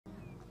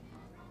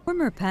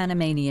Former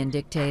Panamanian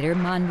dictator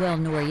Manuel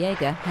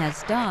Noriega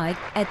has died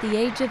at the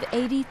age of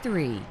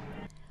 83.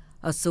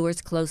 A source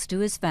close to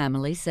his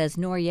family says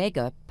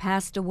Noriega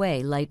passed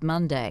away late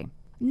Monday.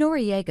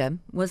 Noriega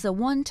was a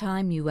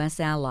one-time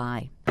U.S.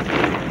 ally.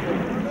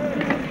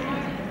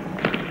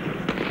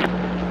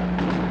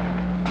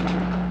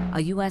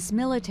 A U.S.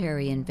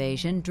 military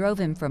invasion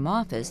drove him from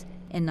office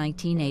in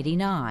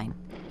 1989.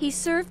 He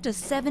served a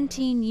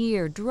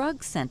 17-year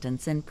drug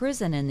sentence in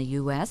prison in the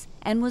U.S.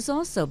 and was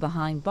also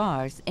behind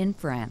bars in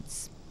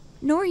France.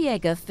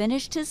 Noriega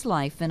finished his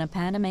life in a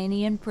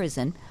Panamanian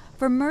prison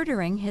for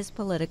murdering his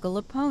political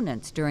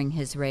opponents during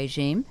his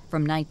regime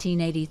from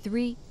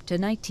 1983 to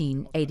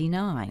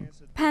 1989.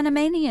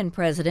 Panamanian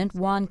President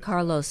Juan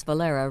Carlos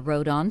Valera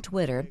wrote on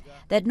Twitter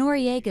that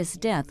Noriega's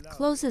death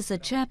closes a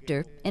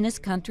chapter in his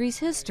country's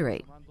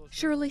history.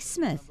 Shirley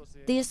Smith,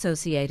 The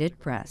Associated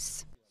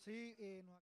Press.